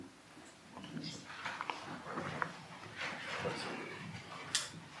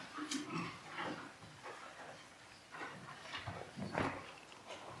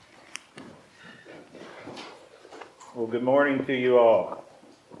Well, good morning to you all.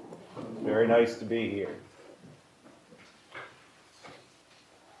 Very nice to be here.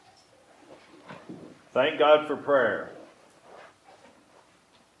 Thank God for prayer.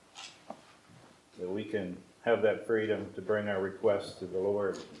 That we can have that freedom to bring our requests to the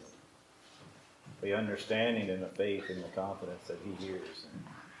Lord. The understanding and the faith and the confidence that He hears.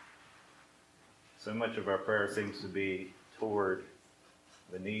 So much of our prayer seems to be toward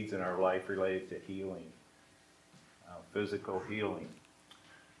the needs in our life related to healing. Physical healing.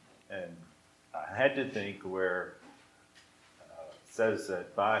 And I had to think where it says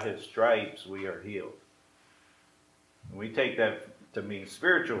that by His stripes we are healed. And we take that to mean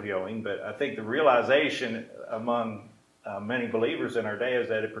spiritual healing, but I think the realization among many believers in our day is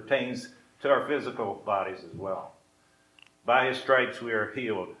that it pertains to our physical bodies as well. By His stripes we are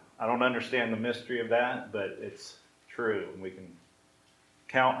healed. I don't understand the mystery of that, but it's true. And we can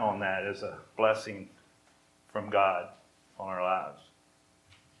count on that as a blessing from God on our lives.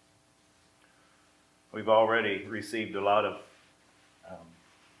 We've already received a lot of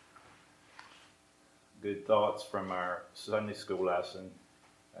good thoughts from our Sunday school lesson,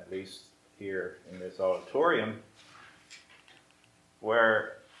 at least here in this auditorium,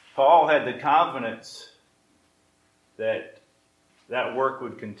 where Paul had the confidence that that work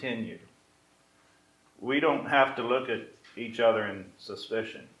would continue. We don't have to look at each other in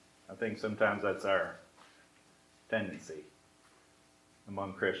suspicion. I think sometimes that's our tendency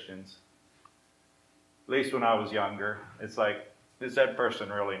among Christians. At least when I was younger, it's like, does that person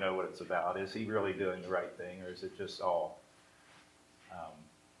really know what it's about? Is he really doing the right thing, or is it just all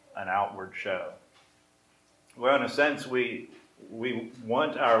an outward show? Well, in a sense, we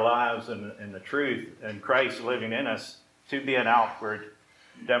want our lives in the truth and Christ living in us to be an outward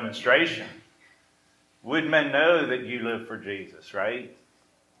demonstration. Would men know that you live for Jesus, right?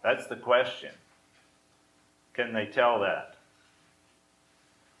 That's the question. Can they tell that?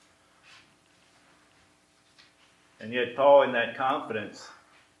 And yet Paul, in that confidence,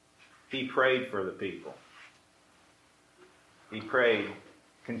 he prayed for the people. He prayed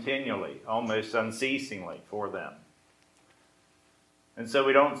continually, almost unceasingly for them. And so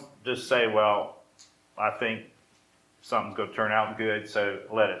we don't just say, well, I think something's going to turn out good, so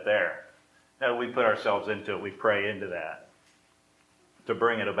let it there. No, we put ourselves into it. We pray into that to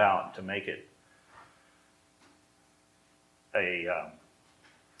bring it about, to make it an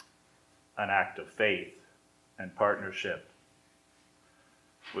act of faith and partnership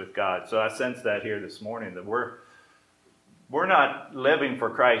with God. So I sense that here this morning, that we're not living for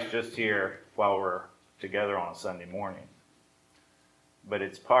Christ just here while we're together on a Sunday morning, but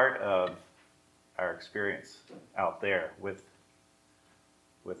it's part of our experience out there with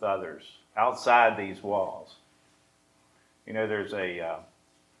others outside these walls. You know, there's a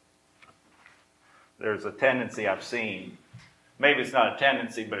tendency I've seen. Maybe it's not a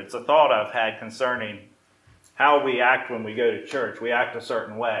tendency, but it's a thought I've had concerning how we act when we go to church. We act a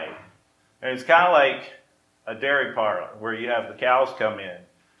certain way. And it's kind of like a dairy parlor where you have the cows come in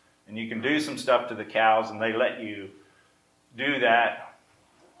and you can do some stuff to the cows and they let you do that.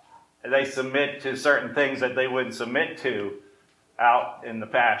 And they submit to certain things that they wouldn't submit to out in the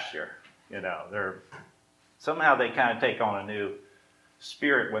pasture. You know, somehow they kind of take on a new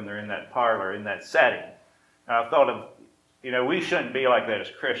spirit when they're in that parlor, in that setting. And I've thought of, we shouldn't be like that as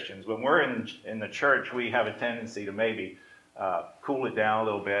Christians. When we're in the church, we have a tendency to maybe cool it down a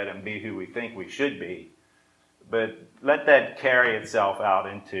little bit and be who we think we should be. But let that carry itself out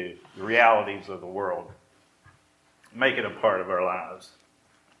into the realities of the world. Make it a part of our lives.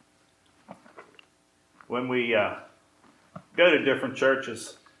 When we go to different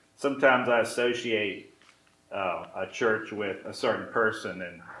churches, sometimes I associate a church with a certain person,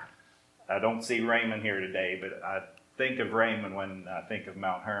 and I don't see Raymond here today, but I think of Raymond when I think of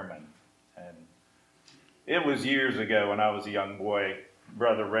Mount Hermon. And it was years ago when I was a young boy,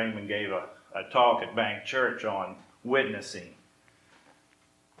 Brother Raymond gave a talk at Bank Church on witnessing.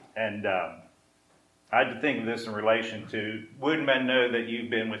 And I had to think of this in relation to, would men know that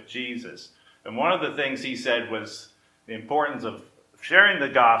you've been with Jesus? And one of the things he said was the importance of sharing the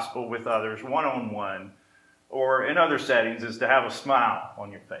gospel with others one-on-one, or in other settings, is to have a smile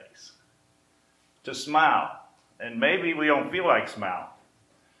on your face. To smile. And maybe we don't feel like smiling,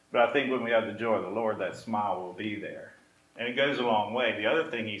 but I think when we have the joy of the Lord, that smile will be there. And it goes a long way. The other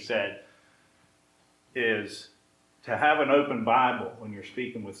thing he said is to have an open Bible when you're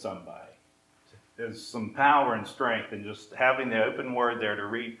speaking with somebody. There's some power and strength in just having the open word there to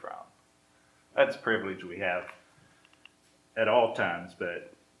read from. That's a privilege we have at all times,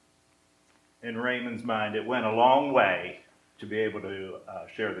 but in Raymond's mind, it went a long way to be able to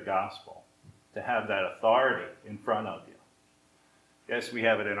share the gospel. to have that authority in front of you. Yes, we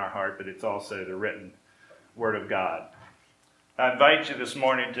have it in our heart, but it's also the written Word of God. I invite you this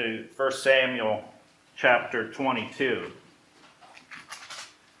morning to 1 Samuel chapter 22.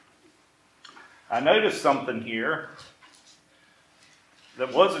 I noticed something here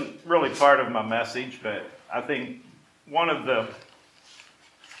that wasn't really part of my message, but I think one of the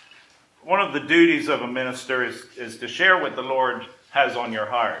duties of a minister is to share what the Lord has on your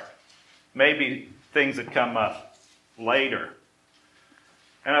heart. Maybe things that come up later.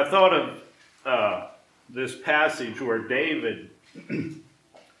 And I thought of this passage where David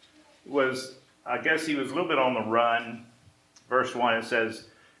was, I guess he was a little bit on the run. Verse 1, it says,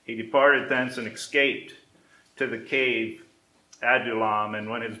 he departed thence and escaped to the cave Adullam, and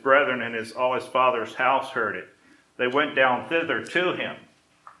when his brethren and all his father's house heard it, they went down thither to him.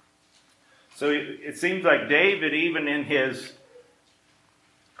 So it seems like David, even in his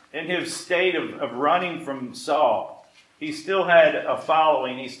state of running from Saul, he still had a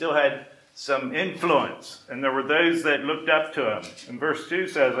following, he still had some influence, and there were those that looked up to him. And verse 2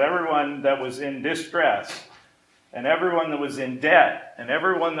 says, everyone that was in distress, and everyone that was in debt, and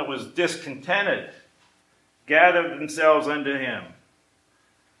everyone that was discontented, gathered themselves unto him,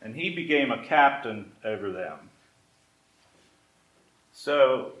 and he became a captain over them.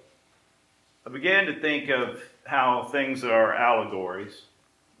 So I began to think of how things are allegories.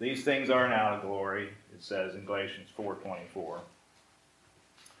 These things are an allegory, it says in Galatians 4:24.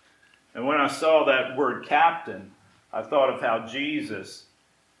 And when I saw that word captain, I thought of how Jesus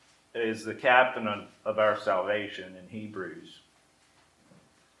is the captain of our salvation in Hebrews.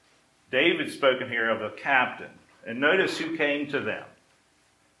 David's spoken here of a captain. And notice who came to them.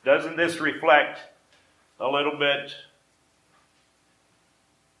 Doesn't this reflect a little bit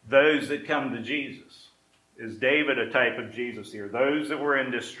those that come to Jesus? Is David a type of Jesus here? Those that were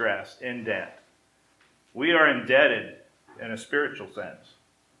in distress, in debt. We are indebted in a spiritual sense.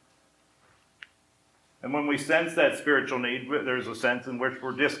 And when we sense that spiritual need, there's a sense in which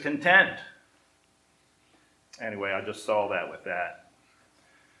we're discontent. Anyway, I just saw that with that.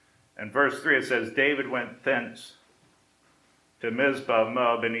 And verse 3, it says, David went thence to Mizpah of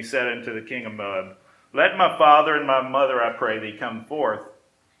Moab, and he said unto the king of Moab, let my father and my mother, I pray thee, come forth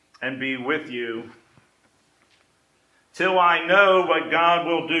and be with you, till I know what God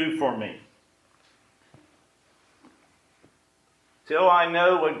will do for me. Till I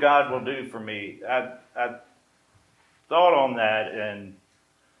know what God will do for me. I thought on that and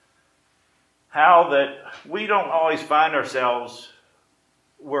how that we don't always find ourselves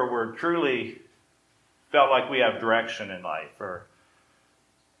where we're truly felt like we have direction in life, or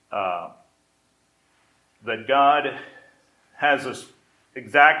that God has us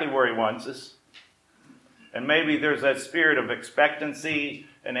exactly where he wants us. And maybe there's that spirit of expectancy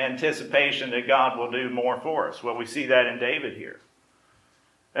and anticipation that God will do more for us. Well, we see that in David here.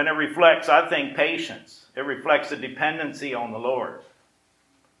 And it reflects, I think, patience. It reflects a dependency on the Lord.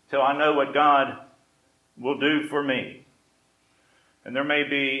 Till I know what God will do for me. And there may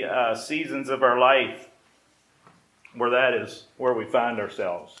be seasons of our life where that is where we find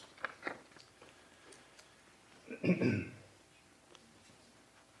ourselves.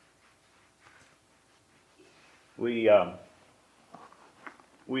 We as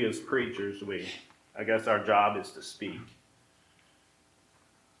preachers, I guess our job is to speak.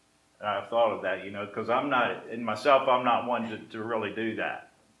 And I've thought of that, because I'm not one to really do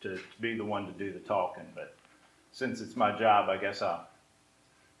that, to be the one to do the talking. But since it's my job, I guess I'll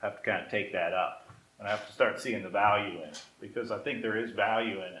have to kind of take that up. And I have to start seeing the value in it, because I think there is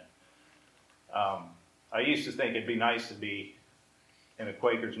value in it. I used to think it'd be nice to be in a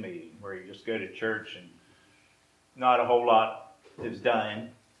Quakers meeting where you just go to church and not a whole lot is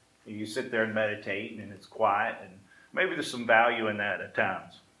done. You sit there and meditate and it's quiet, and maybe there's some value in that at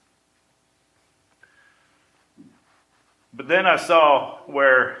times. But then I saw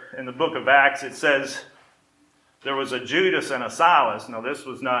where in the book of Acts it says there was a Judas and a Silas. Now this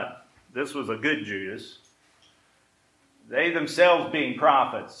was a good Judas. They themselves being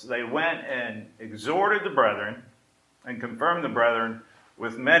prophets, they went and exhorted the brethren and confirmed the brethren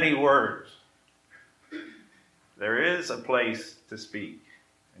with many words. There is a place to speak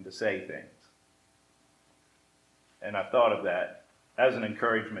and to say things. And I thought of that as an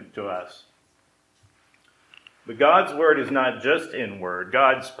encouragement to us. But God's word is not just in word.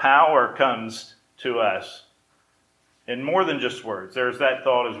 God's power comes to us in more than just words. There's that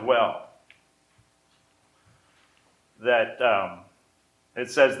thought as well. That it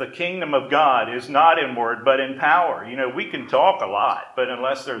says the kingdom of God is not in word, but in power. We can talk a lot, but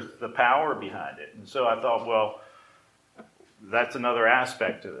unless there's the power behind it. And so I thought, well, that's another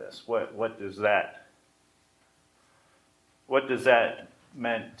aspect to this. What does that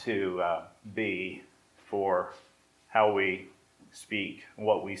meant to be for how we speak,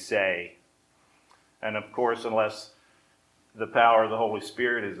 what we say? And of course, unless the power of the Holy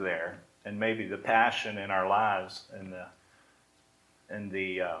Spirit is there, and maybe the passion in our lives and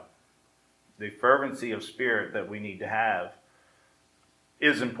the fervency of spirit that we need to have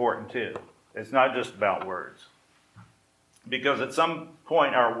is important too. It's not just about words. Because at some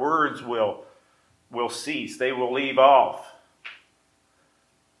point our words will cease. They will leave off.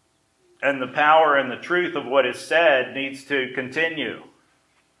 And the power and the truth of what is said needs to continue.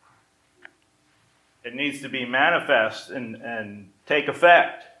 It needs to be manifest and take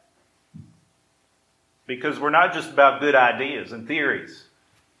effect. Because we're not just about good ideas and theories.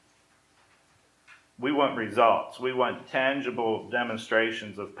 We want results. We want tangible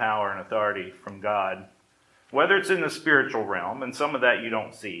demonstrations of power and authority from God. Whether it's in the spiritual realm, and some of that you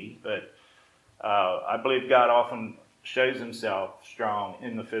don't see, but I believe God often shows himself strong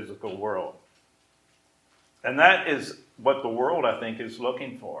in the physical world. And that is what the world, I think, is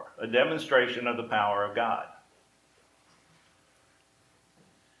looking for, a demonstration of the power of God.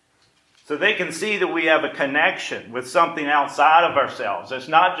 So they can see that we have a connection with something outside of ourselves. It's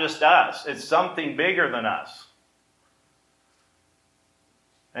not just us. It's something bigger than us.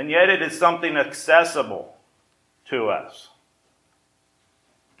 And yet it is something accessible to us.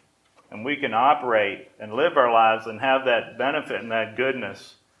 And we can operate and live our lives and have that benefit and that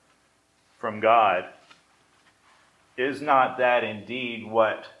goodness from God. Is not that indeed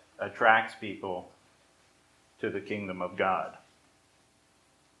what attracts people to the kingdom of God?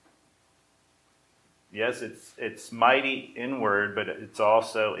 Yes, it's mighty in word, but it's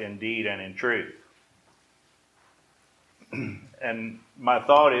also in deed and in truth. And my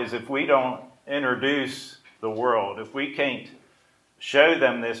thought is, if we don't introduce the world, if we can't show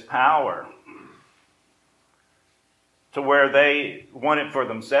them this power to where they want it for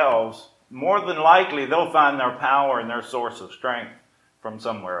themselves, more than likely they'll find their power and their source of strength from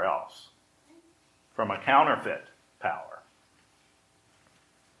somewhere else, from a counterfeit power.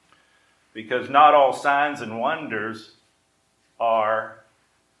 Because not all signs and wonders are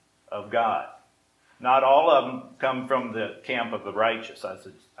of God. Not all of them come from the camp of the righteous. I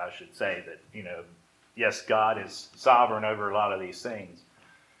should say that, yes, God is sovereign over a lot of these things.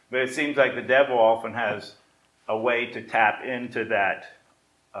 But it seems like the devil often has a way to tap into that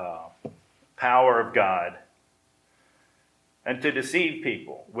power of God and to deceive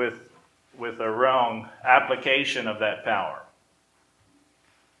people with a wrong application of that power.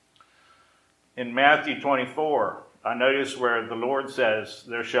 In Matthew 24, I notice where the Lord says,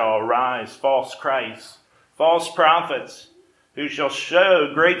 there shall arise false Christs, false prophets, who shall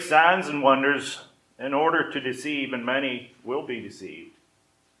show great signs and wonders in order to deceive, and many will be deceived.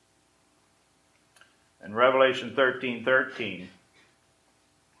 In Revelation 13:13,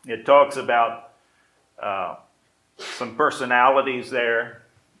 it talks about some personalities there.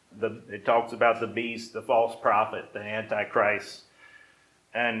 It talks about the beast, the false prophet, the Antichrist.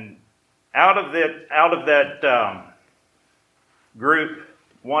 And out of that group,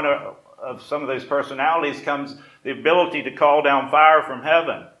 one of some of those personalities comes the ability to call down fire from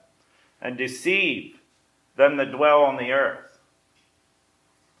heaven and deceive them that dwell on the earth.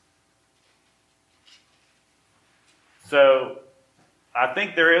 So I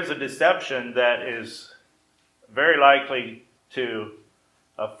think there is a deception that is very likely to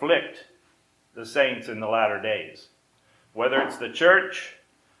afflict the saints in the latter days. Whether it's the church,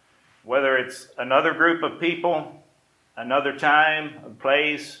 whether it's another group of people, another time, a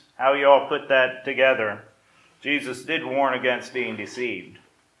place, how you all put that together, Jesus did warn against being deceived.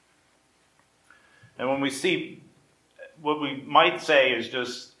 And when we see what we might say is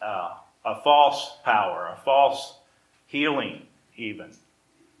just a false power, a false healing even,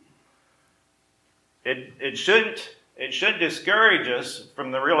 it should discourage us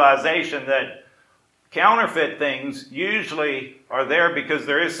from the realization that counterfeit things usually are there because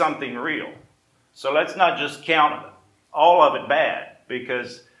there is something real. So let's not just count all of it bad,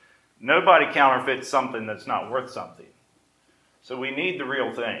 because nobody counterfeits something that's not worth something. So we need the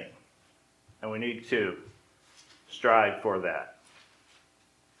real thing, and we need to strive for that.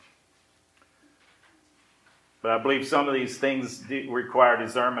 But I believe some of these things require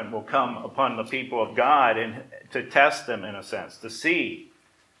discernment will come upon the people of God, and to test them in a sense, to see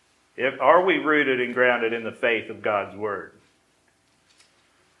are we rooted and grounded in the faith of God's Word.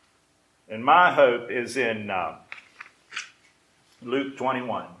 And my hope is in Luke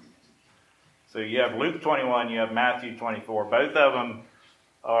 21. So you have Luke 21, you have Matthew 24. Both of them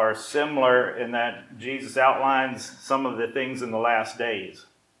are similar in that Jesus outlines some of the things in the last days.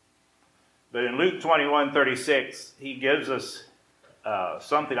 But in Luke 21:36, he gives us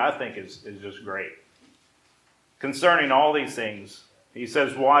something I think is just great. Concerning all these things, he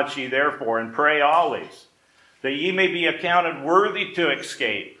says, "Watch ye therefore, and pray always, that ye may be accounted worthy to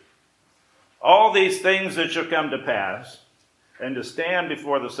escape all these things that shall come to pass, and to stand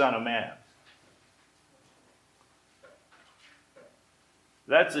before the Son of Man."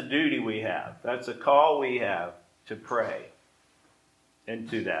 That's a duty we have. That's a call we have to pray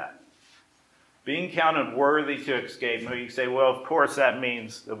into that. Being counted worthy to escape. Now you say, well, of course that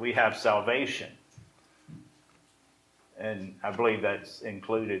means that we have salvation. And I believe that's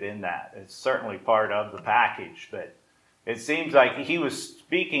included in that. It's certainly part of the package. But it seems like he was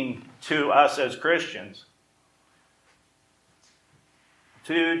speaking to us as Christians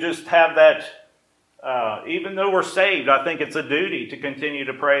to just have that, even though we're saved, I think it's a duty to continue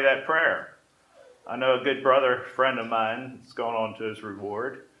to pray that prayer. I know a good brother, friend of mine, has gone on to his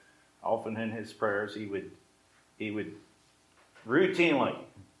reward. Often in his prayers, he would routinely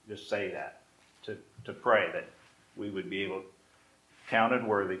just say that, to pray that we would be able, counted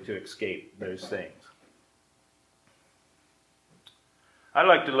worthy to escape those things. I'd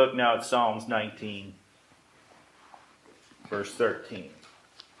like to look now at Psalms 19, verse 13.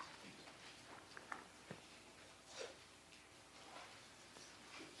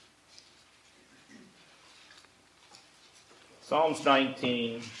 Psalms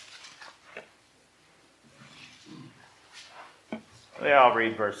 19. I'll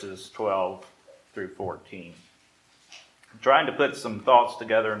read verses 12 through 14. I'm trying to put some thoughts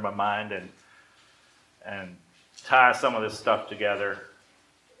together in my mind and tie some of this stuff together.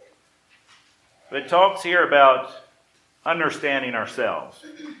 But it talks here about understanding ourselves.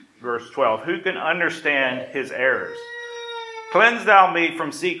 Verse 12, who can understand his errors? Cleanse thou me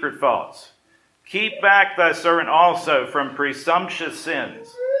from secret faults. Keep back thy servant also from presumptuous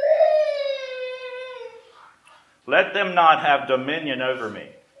sins. Let them not have dominion over me.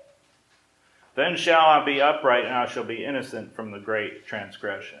 Then shall I be upright, and I shall be innocent from the great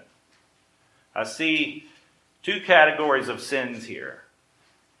transgression. I see two categories of sins here.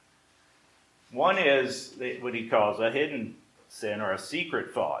 One is what he calls a hidden sin or a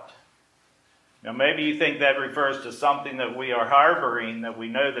secret thought. Now maybe you think that refers to something that we are harboring, that we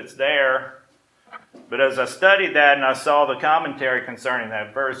know that's there. But as I studied that and I saw the commentary concerning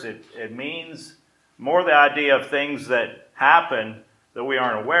that verse, it means more the idea of things that happen that we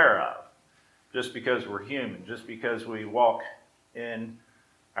aren't aware of. Just because we're human, just because we walk in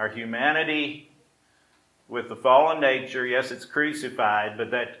our humanity with the fallen nature. Yes, it's crucified,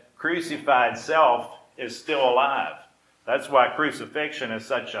 but that crucified self is still alive. That's why crucifixion is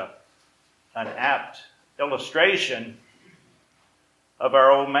such an apt illustration of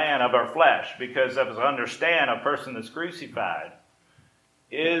our old man, of our flesh. Because as I understand, a person that's crucified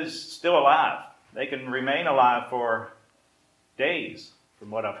is still alive. They can remain alive for days,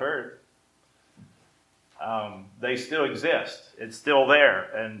 from what I've heard. They still exist. It's still there.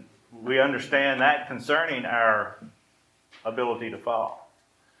 And we understand that concerning our ability to fall.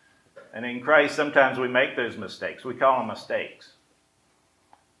 And in Christ, sometimes we make those mistakes. We call them mistakes.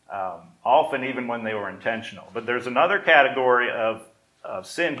 Often even when they were intentional. But there's another category of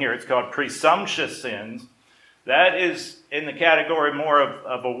sin here. It's called presumptuous sins. That is in the category more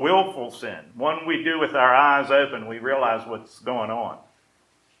of a willful sin. One we do with our eyes open. We realize what's going on.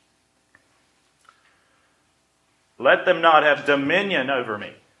 Let them not have dominion over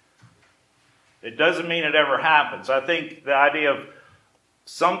me. It doesn't mean it ever happens. I think the idea of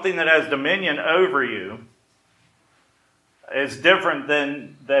something that has dominion over you is different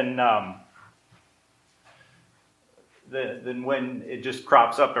than when it just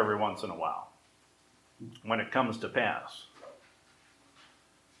crops up every once in a while, when it comes to pass.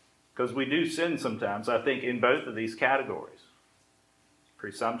 Because we do sin sometimes, I think, in both of these categories.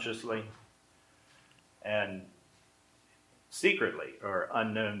 Presumptuously and secretly, or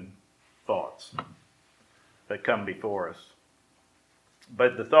unknown thoughts that come before us.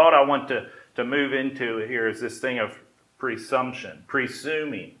 But the thought I want to move into here is this thing of presumption,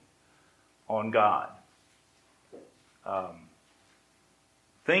 presuming on God.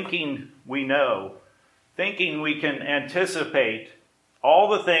 Thinking we know, thinking we can anticipate all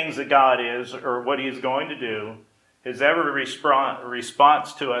the things that God is or what He is going to do, His every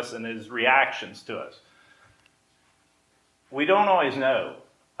response to us and His reactions to us. We don't always know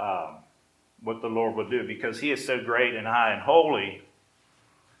what the Lord will do because He is so great and high and holy.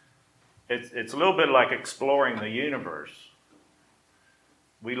 It's a little bit like exploring the universe.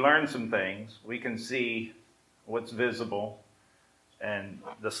 We learn some things. We can see what's visible. and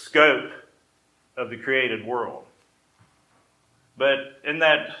the scope of the created world. But in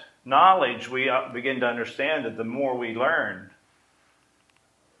that knowledge, we begin to understand that the more we learn,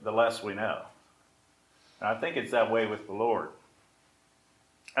 the less we know. And I think it's that way with the Lord.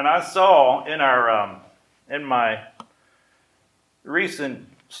 And I saw in my recent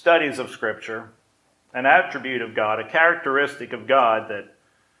studies of Scripture an attribute of God, a characteristic of God that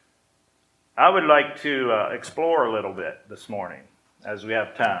I would like to explore a little bit this morning as we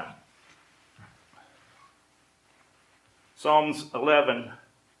have time. Psalms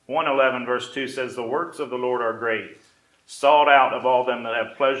 111 verse 2 says, "The works of the Lord are great, sought out of all them that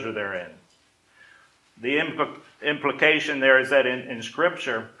have pleasure therein." The implication there is that in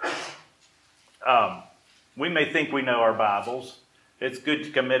Scripture, we may think we know our Bibles. It's good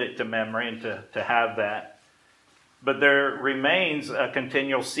to commit it to memory and to have that. But there remains a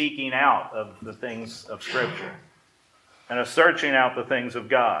continual seeking out of the things of Scripture and a searching out the things of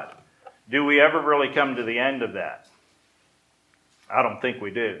God. Do we ever really come to the end of that? I don't think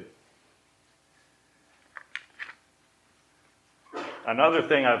we do. Another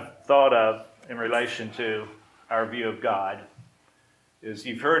thing I've thought of in relation to our view of God is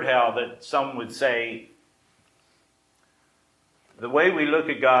you've heard how that some would say the way we look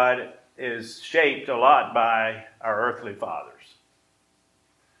at God is shaped a lot by our earthly fathers,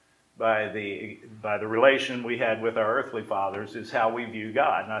 by the relation we had with our earthly fathers is how we view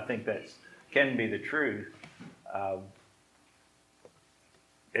God, and I think that can be the truth.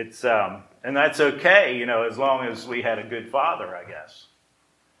 And that's okay, as long as we had a good father, I guess.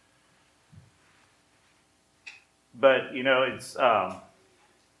 But it's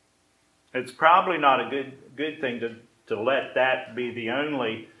probably not a good thing to let that be the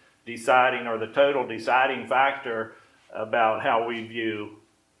only deciding or the total deciding factor about how we view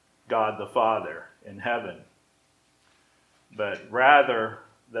God the Father in heaven. But rather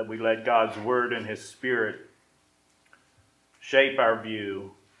that we let God's Word and His Spirit shape our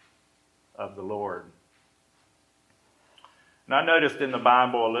view of the Lord. And I noticed in the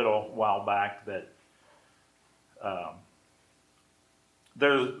Bible a little while back that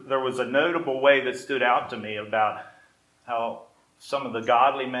there was a notable way that stood out to me about how some of the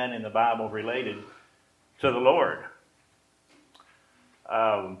godly men in the Bible related to the Lord.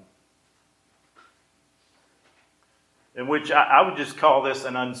 In which I would just call this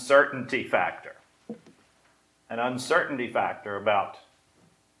an uncertainty factor. An uncertainty factor about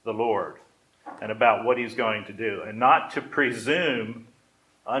the Lord and about what He's going to do, and not to presume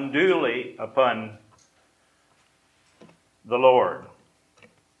unduly upon the Lord.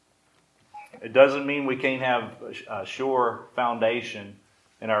 It doesn't mean we can't have a sure foundation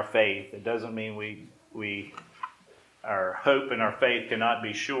in our faith. It doesn't mean our hope and our faith cannot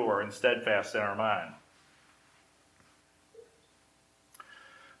be sure and steadfast in our mind.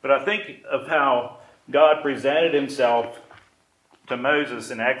 But I think of how God presented Himself to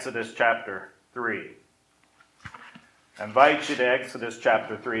Moses in Exodus chapter 3. I invite you to Exodus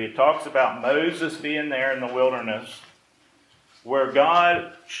chapter 3. It talks about Moses being there in the wilderness, where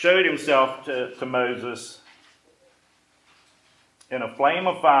God showed Himself to Moses in a flame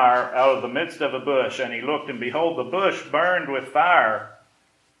of fire out of the midst of a bush. And he looked, and behold, the bush burned with fire,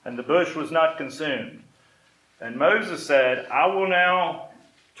 and the bush was not consumed. And Moses said, "I will now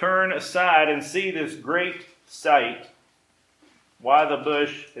turn aside and see this great sight, why the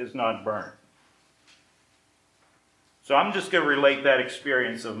bush is not burnt." So I'm just going to relate that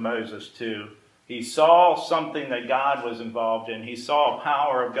experience of Moses to, he saw something that God was involved in. He saw a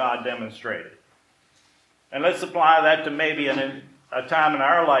power of God demonstrated. And let's apply that to maybe a time in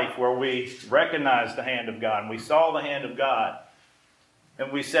our life where we recognized the hand of God, and we saw the hand of God,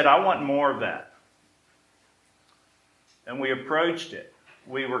 and we said, "I want more of that." And we approached it.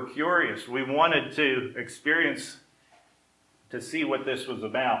 We were curious. We wanted to experience, to see what this was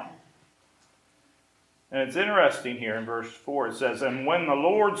about. And it's interesting here in verse 4. It says, "And when the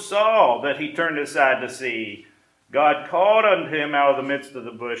Lord saw that he turned aside to see, God called unto him out of the midst of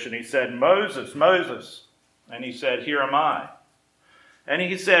the bush, and He said, 'Moses, Moses.' And he said, 'Here am I.' And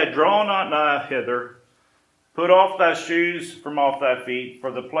He said, 'Draw not nigh hither. Put off thy shoes from off thy feet,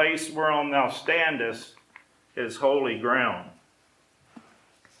 for the place whereon thou standest is holy ground.'"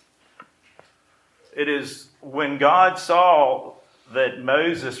 It is when God saw that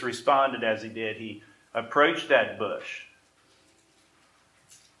Moses responded as he did, he approached that bush.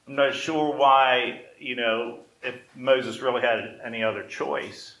 I'm not sure why, if Moses really had any other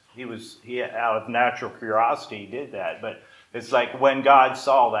choice. He out of natural curiosity, he did that. But it's like when God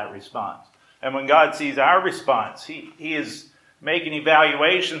saw that response. And when God sees our response, He is making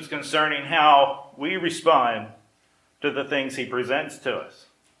evaluations concerning how we respond to the things he presents to us.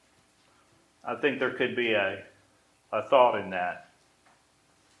 I think there could be a thought in that.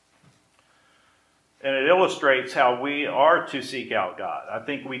 And it illustrates how we are to seek out God. I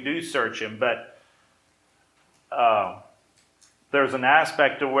think we do search him, but there's an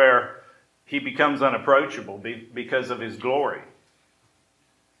aspect to where he becomes unapproachable because of his glory.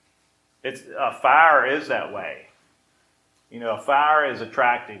 Fire is that way. A fire is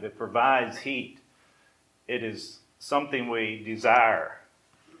attractive. It provides heat. It is something we desire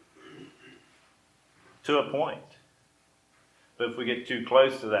to a point. But if we get too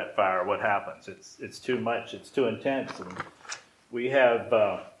close to that fire, what happens? It's too much. It's too intense. And we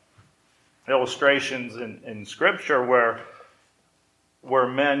have illustrations in Scripture where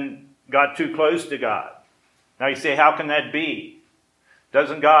men got too close to God. Now you say, how can that be?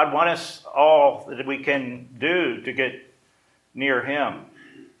 Doesn't God want us all that we can do to get near him?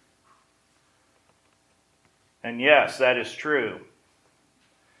 And yes, that is true.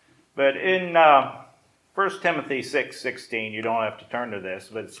 But in 1 Timothy 6:16, you don't have to turn to this,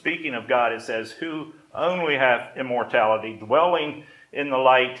 but speaking of God, it says, who only have immortality, dwelling in the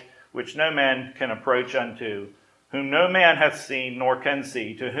light which no man can approach unto, whom no man hath seen nor can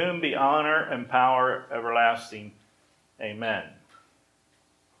see, to whom be honor and power everlasting. Amen.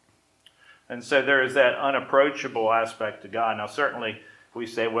 And so there is that unapproachable aspect to God. Now certainly we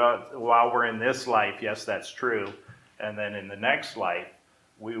say, well, while we're in this life, yes, that's true. And then in the next life,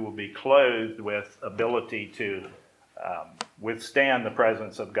 we will be clothed with ability to withstand the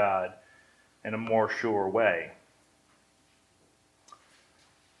presence of God in a more sure way.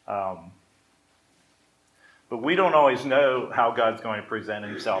 But we don't always know how God's going to present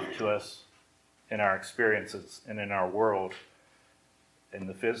himself to us in our experiences and in our world, in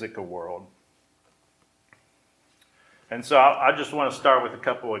the physical world. And so I just want to start with a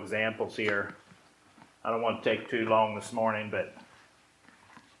couple examples here. I don't want to take too long this morning, but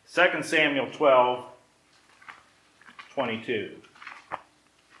 2 Samuel 12:22.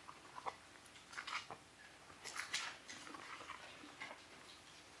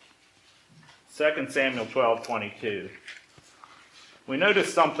 2 Samuel 12:22. We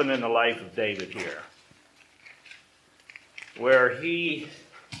notice something in the life of David here, where he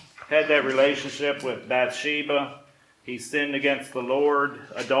had that relationship with Bathsheba. He sinned against the Lord,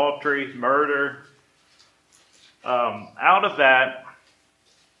 adultery, murder. Out of that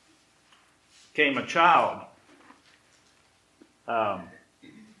came a child.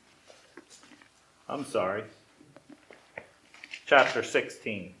 Chapter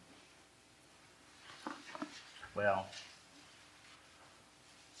 16. Well,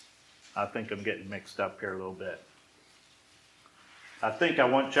 I think I'm getting mixed up here a little bit. I think I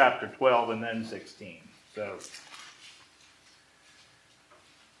want chapter 12 and then 16. So,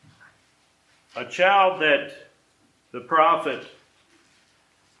 a child that the prophet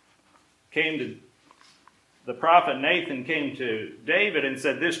Nathan came to David and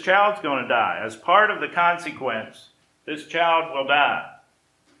said, this child's going to die. As part of the consequence, this child will die.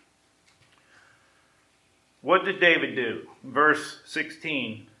 What did David do? Verse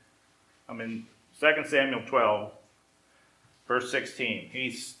 16, 2 Samuel 12, verse 16.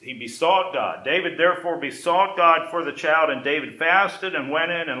 He besought God. David therefore besought God for the child, and David fasted and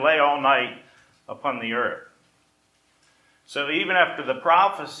went in and lay all night upon the earth. So even after the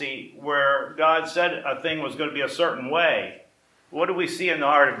prophecy where God said a thing was going to be a certain way, what do we see in the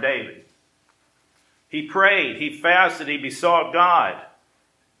heart of David? He prayed, he fasted, he besought God.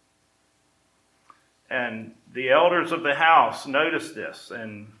 And the elders of the house noticed this,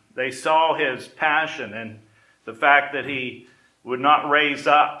 and they saw his passion and the fact that he would not raise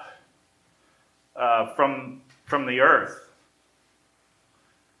up from the earth.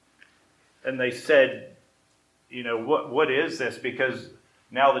 And they said, what is this? Because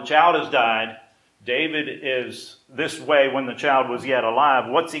now the child has died. David is this way when the child was yet alive.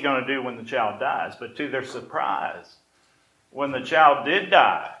 What's he going to do when the child dies? But to their surprise, when the child did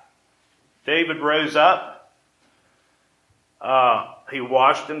die, David rose up. He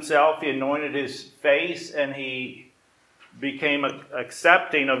washed himself. He anointed his face, and he became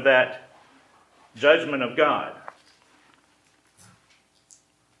accepting of that judgment of God.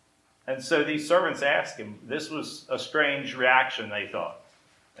 And so these servants asked him. This was a strange reaction, they thought.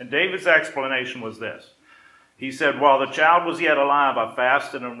 And David's explanation was this. He said, while the child was yet alive, I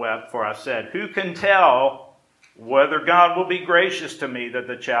fasted and wept, for I said, who can tell whether God will be gracious to me that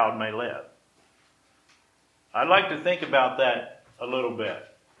the child may live? I'd like to think about that a little bit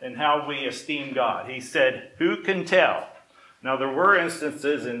and how we esteem God. He said, who can tell? Now, there were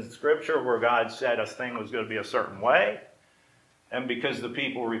instances in Scripture where God said a thing was going to be a certain way. And because the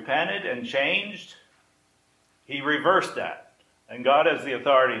people repented and changed, He reversed that. And God has the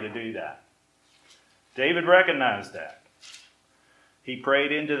authority to do that. David recognized that. He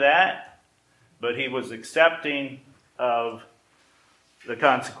prayed into that, but he was accepting of the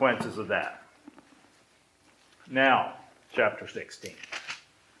consequences of that. Now, chapter 16.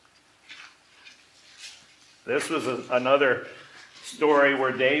 This was another story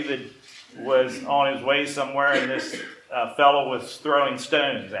where David was on his way somewhere, and this fellow was throwing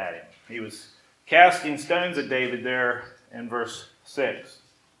stones at him. He was casting stones at David there in verse 6.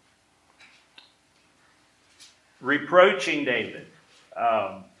 Reproaching David.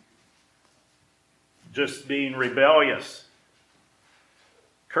 Just being rebellious.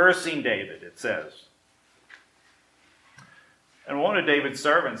 Cursing David, it says. And one of David's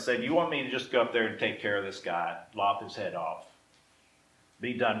servants said, "You want me to just go up there and take care of this guy, lop his head off,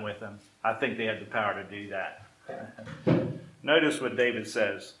 be done with him?" I think they had the power to do that. Notice what David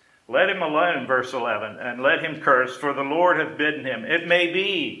says. "Let him alone," verse 11, "and let him curse, for the Lord hath bidden him. It may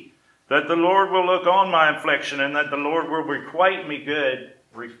be that the Lord will look on my affliction, and that the Lord will requite me good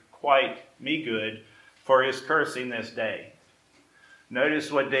for his cursing this day." Notice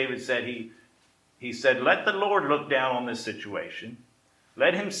what David said. He said, let the Lord look down on this situation.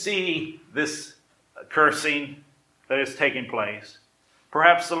 Let him see this cursing that is taking place.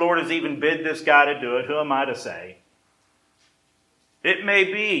 Perhaps the Lord has even bid this guy to do it. Who am I to say? It may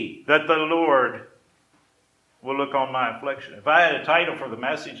be that the Lord will look on my affliction. If I had a title for the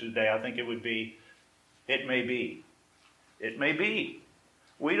message today, I think it would be, "It may be." It may be.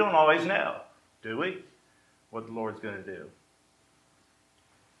 We don't always know, do we, what the Lord's going to do.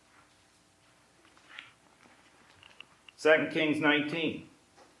 2 Kings 19.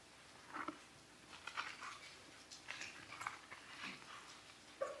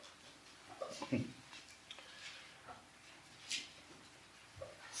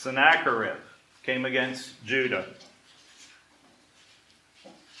 Sennacherib came against Judah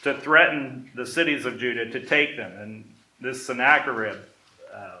to threaten the cities of Judah, to take them. And this Sennacherib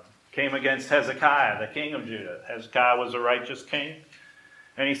came against Hezekiah, the king of Judah. Hezekiah was a righteous king.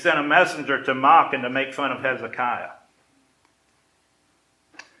 And he sent a messenger to mock and to make fun of Hezekiah.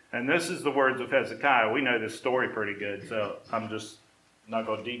 And this is the words of Hezekiah. We know this story pretty good, so I'm just not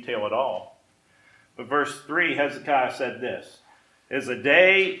going to detail it all. But verse 3, Hezekiah said this, "Is a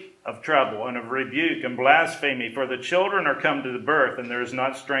day of trouble and of rebuke and blasphemy, for the children are come to the birth, and there is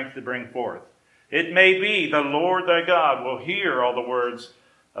not strength to bring forth. It may be the Lord thy God will hear all the words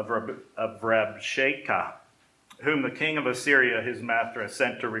of Rabshakeh, whom the king of Assyria, his master, has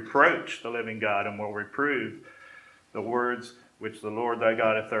sent to reproach the living God, and will reprove the words which the Lord thy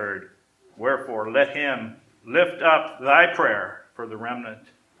God hath heard. Wherefore let him lift up thy prayer for the remnant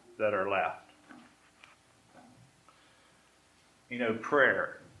that are left." You know,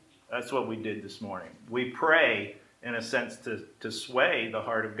 prayer, that's what we did this morning. We pray, in a sense, to sway the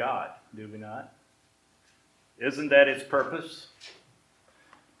heart of God, do we not? Isn't that its purpose?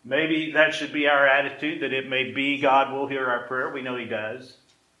 Maybe that should be our attitude, that it may be God will hear our prayer. We know he does.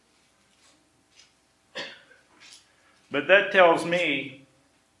 But that tells me,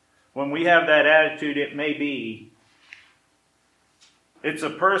 when we have that attitude, it may be, it's a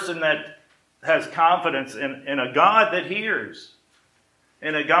person that has confidence in a God that hears,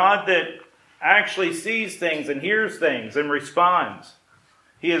 in a God that actually sees things and hears things and responds.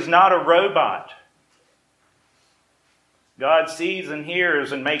 He is not a robot. God sees and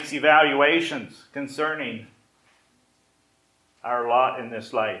hears and makes evaluations concerning our lot in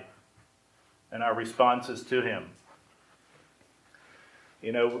this life and our responses to him.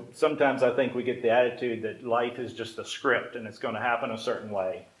 You know, sometimes I think we get the attitude that life is just a script and it's going to happen a certain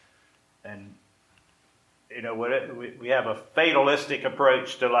way. And, you know, we have a fatalistic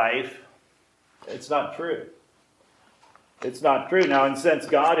approach to life. It's not true. It's not true. Now, in a sense,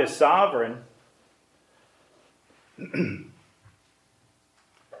 God is sovereign.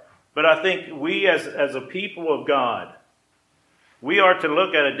 But I think we as a people of God, we are to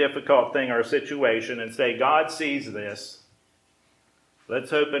look at a difficult thing or a situation and say, God sees this. Let's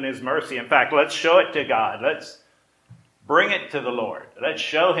hope in his mercy. In fact, let's show it to God. Let's bring it to the Lord. Let's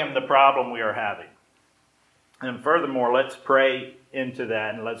show him the problem we are having. And furthermore, let's pray into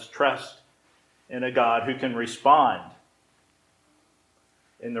that and let's trust in a God who can respond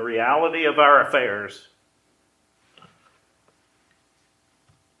in the reality of our affairs.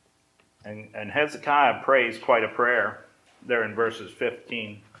 And Hezekiah prays quite a prayer there in verses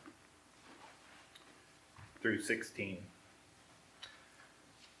 15 through 16.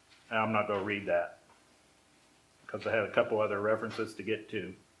 And I'm not going to read that because I had a couple other references to get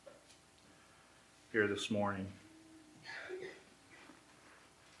to here this morning.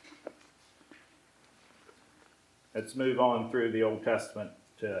 Let's move on through the Old Testament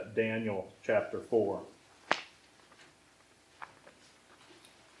to Daniel chapter 4.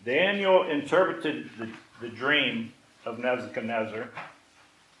 Daniel interpreted the dream of Nebuchadnezzar.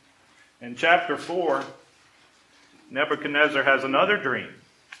 In chapter 4, Nebuchadnezzar has another dream.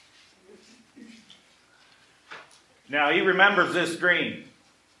 Now, he remembers this dream.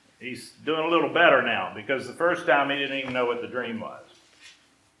 He's doing a little better now, because the first time he didn't even know what the dream was.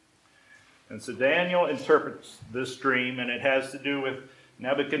 And so Daniel interprets this dream, and it has to do with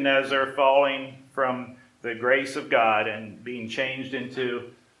Nebuchadnezzar falling from the grace of God and being changed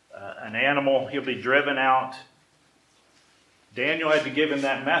into an animal. He'll be driven out. Daniel had to give him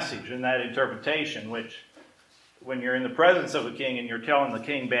that message and that interpretation, which, when you're in the presence of a king and you're telling the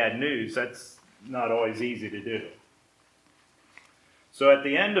king bad news, that's not always easy to do. So at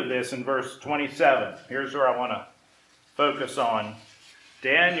the end of this, in verse 27, here's where I want to focus on.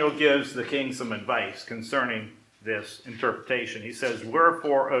 Daniel gives the king some advice concerning this interpretation. He says,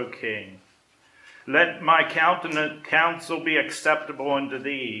 "Wherefore, O king, let my counsel be acceptable unto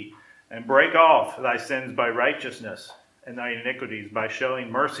thee, and break off thy sins by righteousness, and thy iniquities by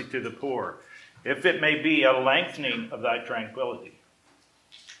showing mercy to the poor, if it may be a lengthening of thy tranquility."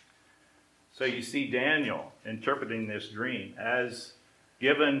 So you see Daniel interpreting this dream as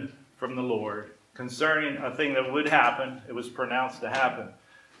given from the Lord concerning a thing that would happen. It was pronounced to happen.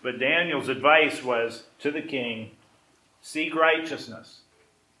 But Daniel's advice was to the king, seek righteousness.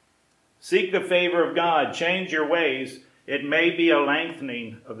 Seek the favor of God. Change your ways. It may be a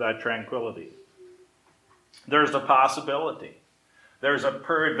lengthening of thy tranquility. There's a possibility. There's a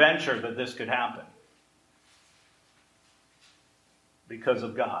peradventure that this could happen. Because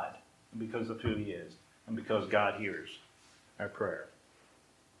of God. And because of who he is. And because God hears our prayer.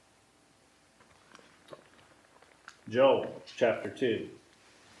 Joel chapter 2.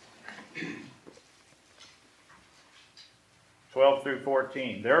 12 through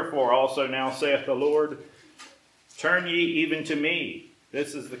 14. Therefore also now saith the Lord, turn ye even to me.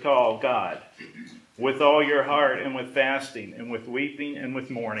 This is the call of God. With all your heart, and with fasting, and with weeping, and with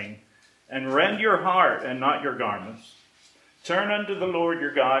mourning. And rend your heart, and not your garments. Turn unto the Lord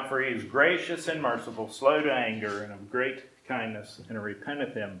your God, for he is gracious and merciful, slow to anger, and of great kindness, and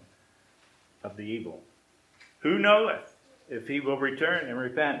repenteth him of the evil. Who knoweth if he will return and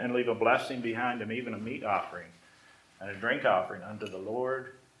repent, and leave a blessing behind him, even a meat offering and a drink offering unto the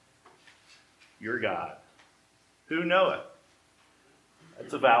Lord your God? Who knoweth?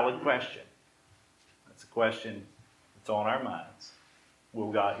 That's a valid question. That's a question that's on our minds.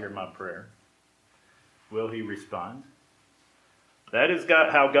 Will God hear my prayer? Will he respond? That is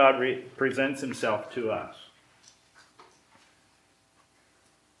how God presents himself to us.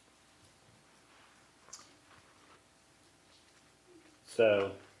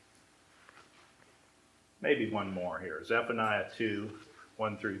 So, maybe one more here. Zephaniah 2,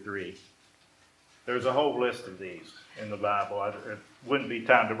 1 through 3. There's a whole list of these in the Bible. It wouldn't be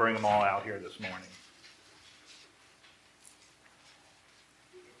time to bring them all out here this morning.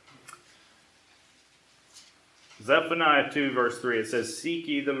 Zephaniah 2, verse 3, it says, seek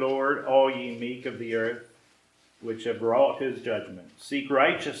ye the Lord, all ye meek of the earth, which have wrought his judgment. Seek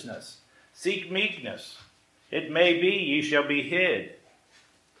righteousness. Seek meekness. It may be ye shall be hid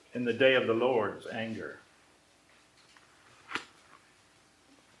in the day of the Lord's anger.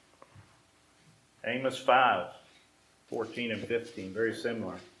 Amos 5, 14 and 15, very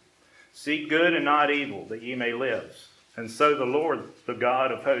similar. Seek good and not evil, that ye may live. And so the Lord, the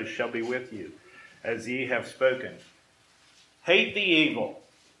God of hosts, shall be with you, as ye have spoken. Hate the evil,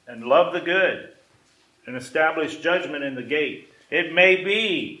 and love the good, and establish judgment in the gate. It may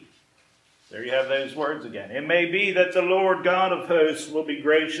be, there you have those words again. It may be that the Lord God of hosts will be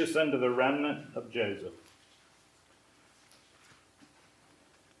gracious unto the remnant of Joseph.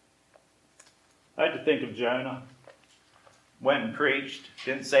 I had to think of Jonah. Went and preached,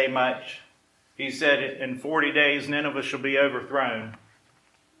 didn't say much. He said, in 40 days Nineveh shall be overthrown.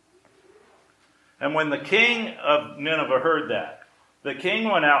 And when the king of Nineveh heard that, the king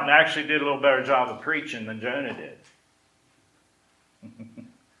went out and actually did a little better job of preaching than Jonah did.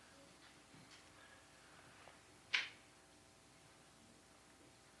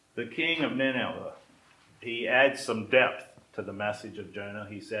 The king of Nineveh, he adds some depth to the message of Jonah.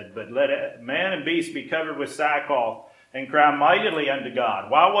 He said, but let man and beast be covered with sackcloth and cry mightily unto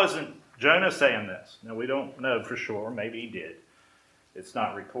God. Why wasn't Jonah saying this? Now, we don't know for sure. Maybe he did. It's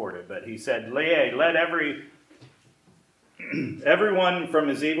not recorded. But he said, let everyone from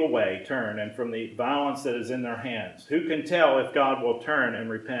his evil way turn, and from the violence that is in their hands. Who can tell if God will turn and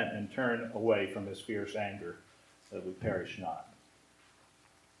repent and turn away from his fierce anger, that we perish not?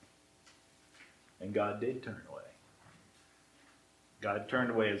 And God did turn away. God turned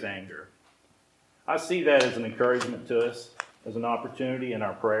away his anger. I see that as an encouragement to us, as an opportunity in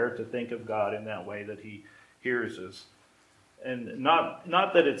our prayer to think of God in that way, that he hears us. And not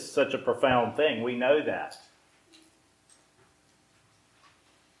that it's such a profound thing. We know that.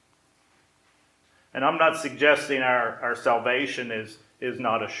 And I'm not suggesting our salvation is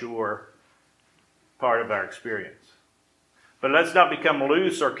not a sure part of our experience. But let's not become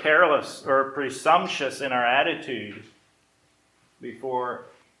loose or careless or presumptuous in our attitude before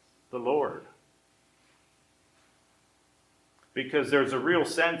the Lord. Because there's a real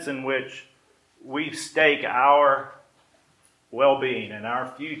sense in which we stake our well-being and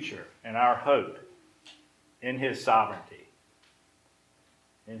our future and our hope in his sovereignty.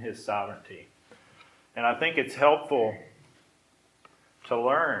 In his sovereignty. And I think it's helpful to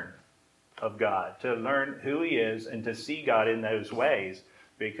learn of God, to learn who he is and to see God in those ways.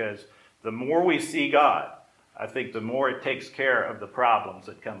 Because the more we see God, I think the more it takes care of the problems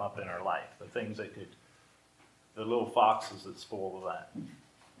that come up in our life, the things that could, the little foxes that's full of that.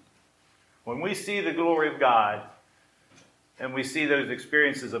 When we see the glory of God and we see those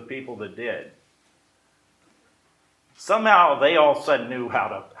experiences of people that did, somehow they all of a sudden knew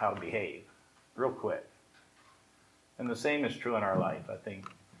how to behave real quick. And the same is true in our life. I think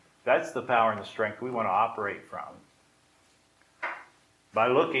that's the power and the strength we want to operate from. By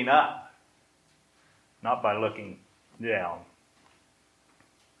looking up, not by looking down.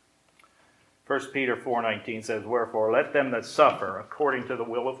 1 Peter 4:19 says, "Wherefore let them that suffer according to the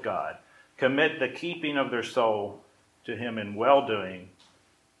will of God commit the keeping of their soul to him in well-doing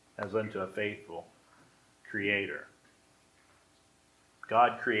as unto a faithful Creator."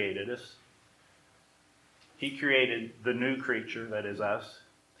 God created us. He created the new creature that is us.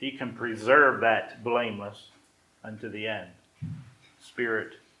 He can preserve that blameless unto the end.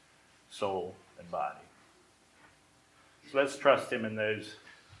 Spirit, soul, and body. So let's trust him in those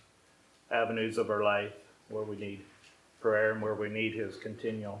avenues of our life where we need prayer and where we need his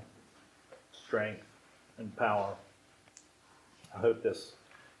continual strength and power. I hope this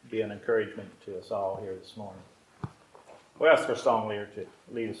will be an encouragement to us all here this morning. We'll ask our song leader to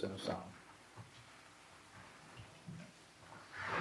lead us in a song.